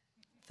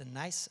 I'm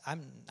nice.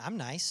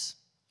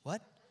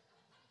 What?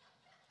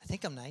 I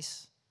think I'm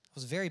nice. I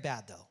was very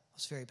bad, though. I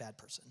was a very bad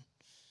person.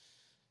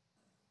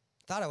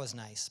 Thought I was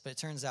nice, but it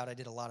turns out I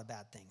did a lot of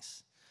bad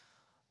things.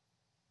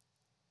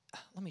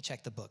 Let me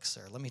check the books,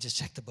 sir. Let me just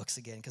check the books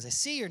again, because I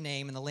see your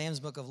name in the Lamb's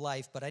Book of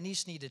Life, but I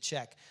just need to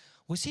check.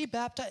 Was he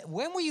baptized?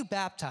 When were you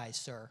baptized,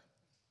 sir?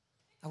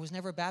 I was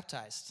never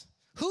baptized.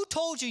 Who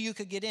told you you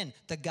could get in?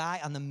 The guy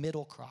on the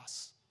middle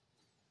cross.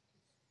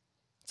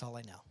 That's all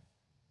I know.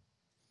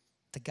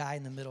 The guy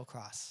in the middle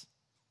cross.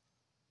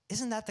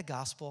 Isn't that the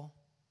gospel?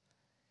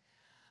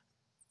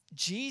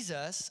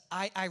 Jesus,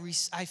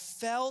 I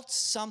felt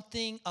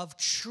something of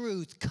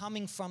truth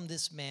coming from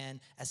this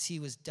man as he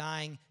was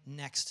dying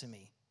next to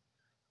me.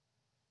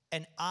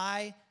 And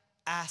I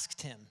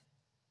asked him,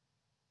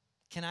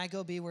 can I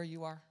go be where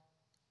you are?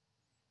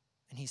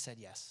 And he said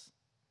yes.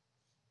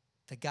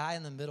 The guy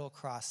in the middle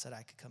cross said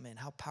I could come in.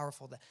 How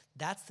powerful that.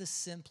 That's the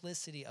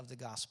simplicity of the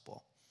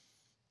gospel.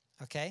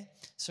 Okay?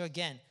 So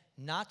again,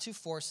 not to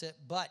force it,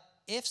 but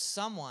if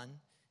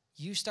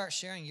you start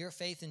sharing your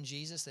faith in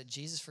Jesus, that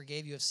Jesus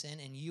forgave you of sin,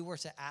 and you were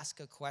to ask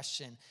a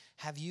question,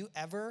 have you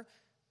ever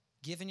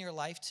given your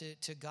life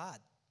to God?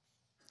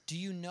 Do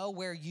you know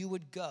where you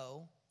would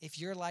go if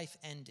your life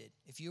ended?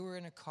 If you were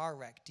in a car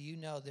wreck, do you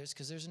know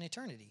because there's an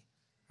eternity,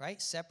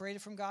 right?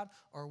 Separated from God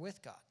or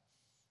with God.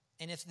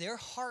 And if their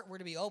heart were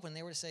to be open,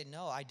 they were to say,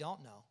 no, I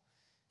don't know.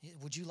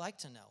 Would you like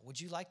to know? Would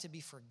you like to be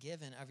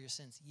forgiven of your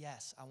sins?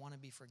 Yes, I want to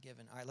be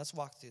forgiven. All right, let's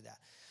walk through that.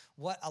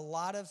 What a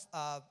lot of,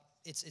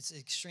 it's an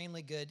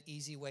extremely good,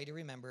 easy way to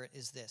remember it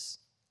is this.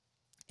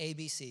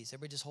 ABCs.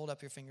 Everybody just hold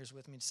up your fingers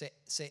with me.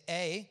 Say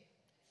A,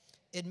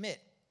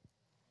 admit.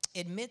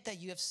 Admit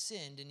that you have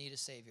sinned and need a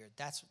Savior.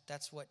 That's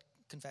what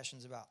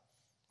confession's about,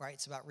 right?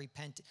 It's about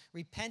repenting.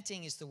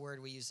 Repenting is the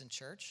word we use in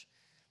church,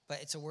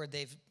 but it's a word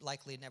they've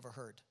likely never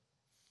heard.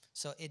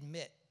 So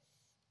admit,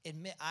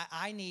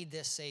 I need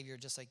this Savior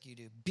just like you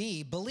do.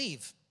 B,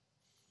 believe.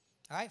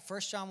 All right,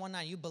 1 John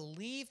 1:9, you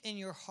believe in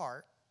your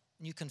heart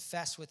and you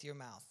confess with your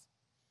mouth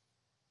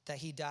that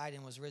he died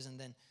and was risen,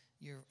 then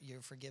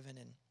you're forgiven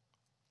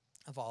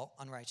of all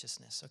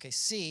unrighteousness. Okay,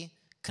 C,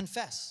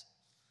 confess.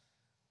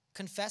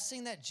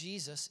 Confessing that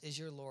Jesus is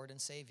your Lord and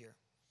Savior.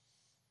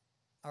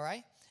 All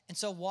right? And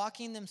so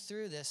walking them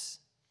through this,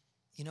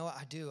 you know what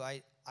I do?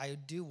 I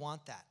do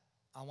want that.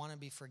 I want to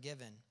be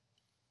forgiven.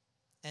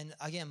 And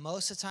again,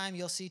 most of the time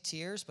you'll see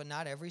tears, but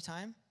not every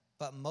time.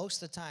 But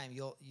most of the time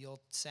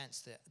you'll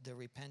sense the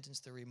repentance,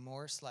 the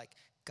remorse, like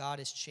God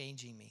is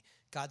changing me.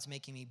 God's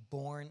making me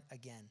born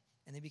again.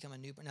 And they become a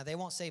new. Now they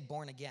won't say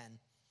born again,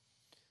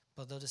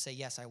 but they'll just say,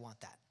 yes, I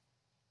want that.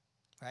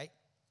 Right?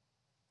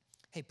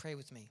 Hey, pray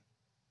with me.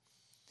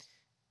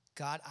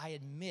 God, I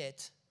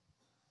admit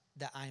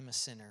that I'm a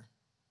sinner.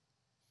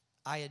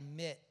 I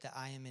admit that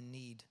I am in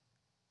need.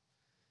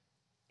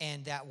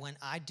 And that when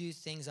I do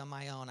things on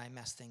my own, I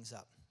mess things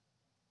up.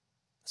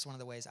 That's one of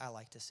the ways I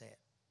like to say it.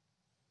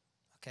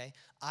 Okay?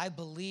 I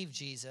believe,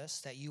 Jesus,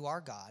 that you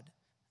are God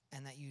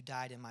and that you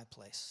died in my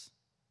place.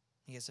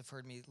 You guys have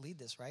heard me lead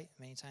this, right?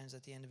 Many times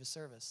at the end of a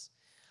service.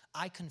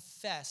 I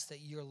confess that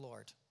you're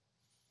Lord.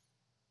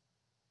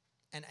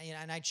 And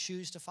I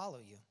choose to follow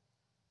you.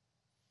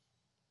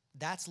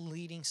 That's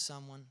leading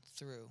someone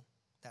through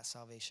that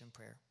salvation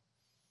prayer.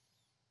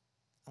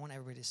 I want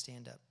everybody to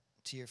stand up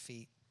to your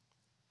feet.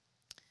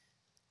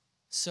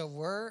 So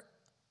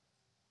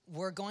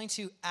we're going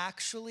to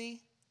actually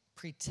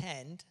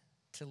pretend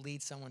to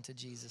lead someone to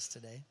Jesus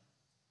today.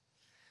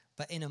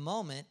 But in a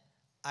moment,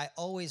 I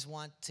always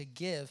want to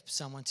give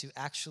someone to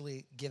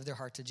actually give their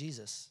heart to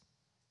Jesus,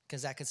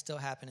 because that could still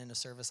happen in a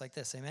service like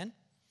this. Amen?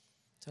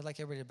 So I'd like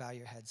everybody to bow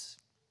your heads.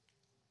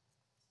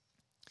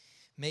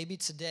 Maybe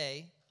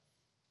today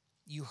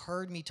you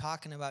heard me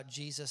talking about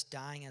Jesus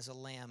dying as a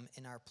lamb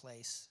in our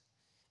place,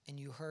 and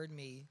you heard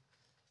me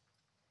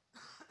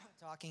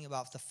talking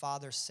about the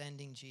Father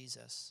sending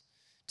Jesus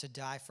to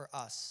die for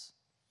us.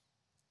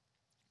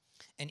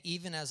 And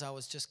even as I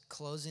was just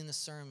closing the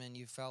sermon,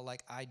 you felt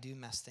like I do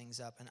mess things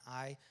up, and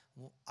I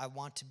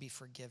want to be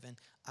forgiven.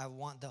 I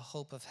want the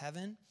hope of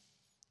heaven,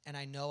 and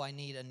I know I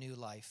need a new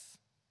life,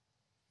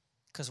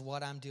 because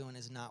what I'm doing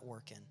is not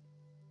working.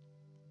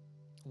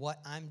 What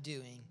I'm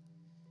doing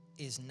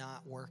is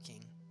not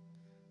working.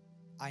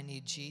 I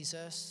need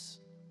Jesus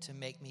to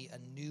make me a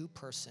new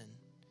person.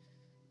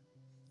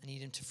 I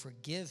need him to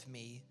forgive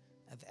me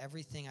of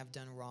everything I've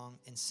done wrong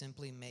and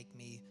simply make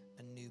me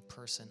a new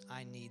person.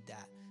 I need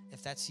that.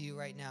 If that's you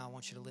right now, I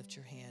want you to lift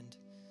your hand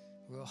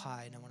real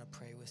high, and I want to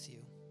pray with you.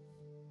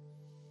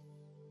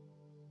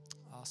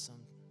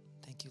 Awesome.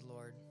 Thank you,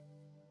 Lord.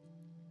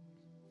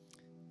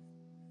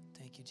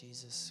 Thank you,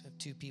 Jesus. We have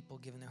 2 people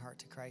giving their heart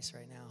to Christ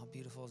right now. How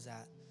beautiful is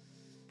that?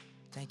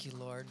 Thank you,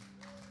 Lord.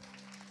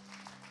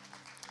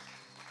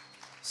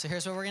 So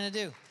here's what we're going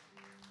to do.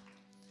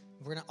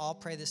 We're going to all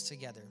pray this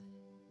together,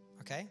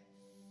 okay?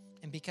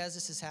 And because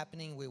this is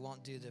happening, we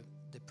won't do the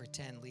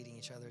pretend leading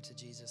each other to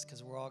Jesus,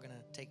 because we're all going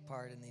to take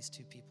part in these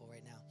 2 people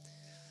right now.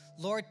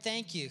 Lord,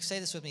 thank you. Say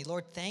this with me.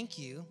 Lord, thank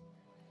you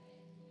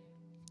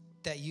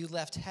that you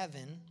left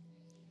heaven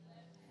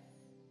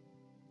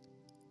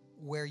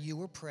where you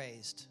were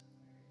praised,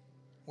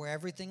 where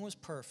everything was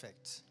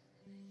perfect,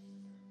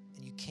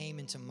 and you came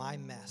into my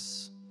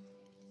mess.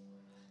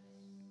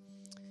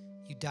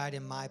 You died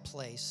in my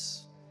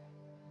place,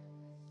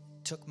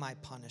 took my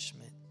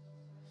punishment.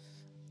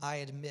 I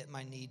admit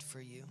my need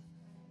for you.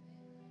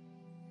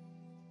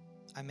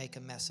 I make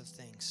a mess of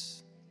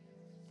things.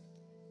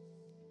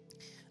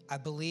 I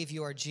believe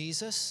you are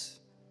Jesus,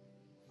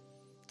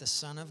 the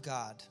Son of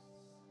God.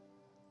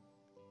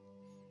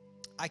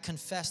 I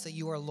confess that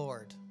you are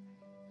Lord,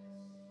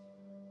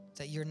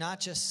 that you're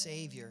not just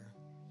Savior,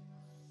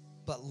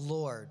 but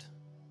Lord,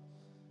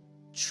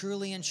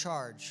 truly in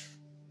charge.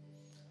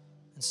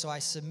 And so I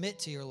submit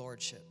to your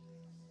Lordship.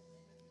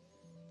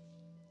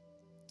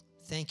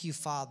 Thank you,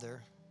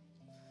 Father,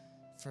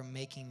 for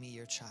making me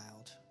your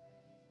child,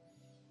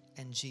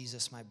 and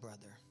Jesus, my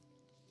brother.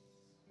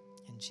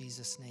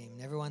 Jesus' name.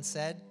 And everyone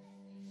said,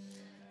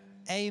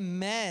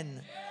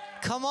 amen.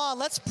 Come on,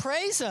 let's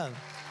praise him.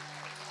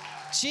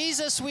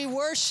 Jesus, we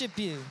worship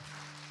you.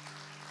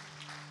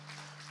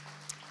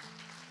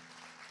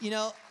 You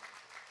know,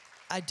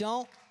 I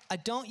don't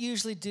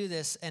usually do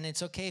this, and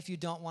it's okay if you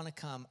don't want to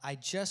come. I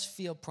just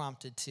feel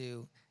prompted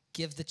to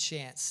give the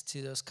chance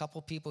to those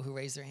couple people who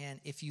raise their hand.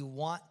 If you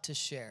want to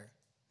share,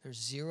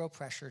 there's zero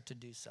pressure to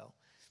do so.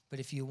 But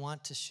if you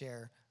want to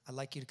share, I'd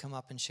like you to come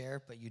up and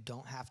share, but you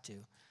don't have to.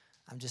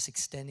 I'm just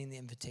extending the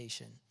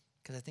invitation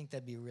because I think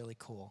that'd be really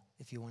cool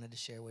if you wanted to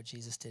share what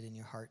Jesus did in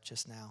your heart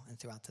just now and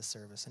throughout the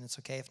service. And it's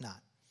okay if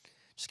not.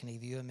 Just going to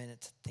give you a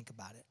minute to think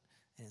about it,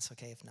 and it's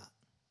okay if not.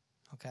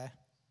 Okay?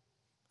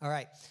 All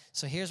right,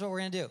 so here's what we're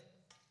going to do.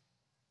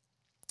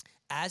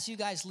 As you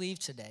guys leave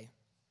today,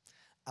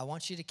 I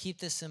want you to keep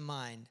this in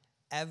mind.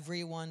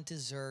 Everyone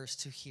deserves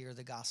to hear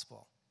the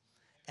gospel.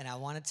 And I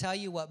want to tell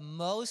you what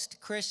most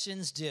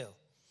Christians do.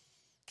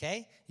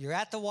 Okay? You're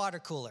at the water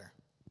cooler,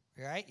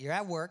 right? You're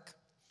at work,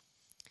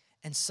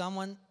 and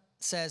someone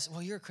says,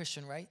 well, you're a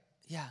Christian, right?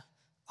 Yeah.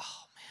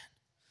 Oh, man.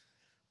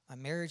 My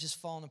marriage is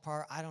falling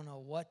apart. I don't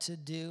know what to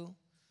do.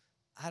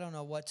 I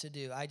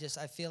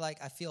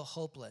feel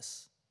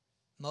hopeless.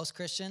 Most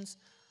Christians,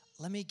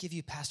 let me give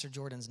you Pastor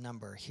Jordan's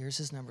number. Here's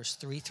his number,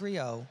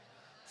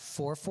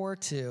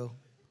 330-442.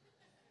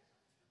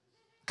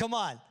 Come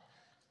on.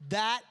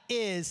 That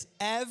is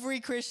every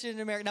Christian in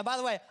America. Now, by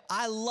the way,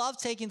 I love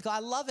taking the call. I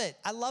love it.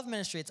 I love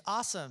ministry. It's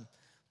awesome.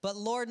 But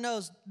Lord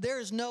knows there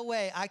is no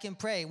way I can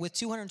pray with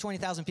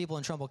 220,000 people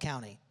in Trumbull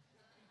County.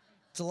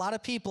 It's a lot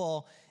of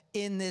people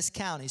in this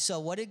county. So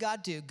what did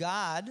God do?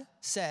 God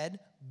said,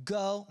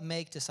 go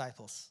make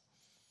disciples.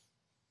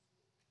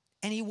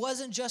 And he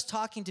wasn't just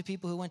talking to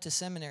people who went to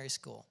seminary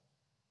school.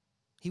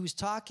 He was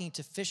talking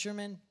to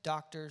fishermen,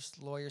 doctors,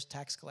 lawyers,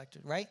 tax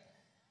collectors, right?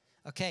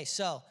 Okay,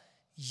 so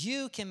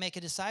you can make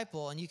a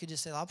disciple, and you could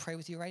just say, I'll pray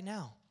with you right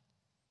now.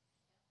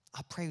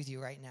 I'll pray with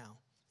you right now.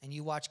 And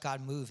you watch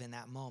God move in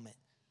that moment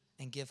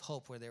and give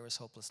hope where there was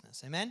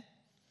hopelessness. Amen?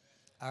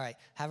 All right,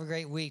 have a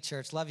great week,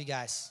 church. Love you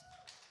guys.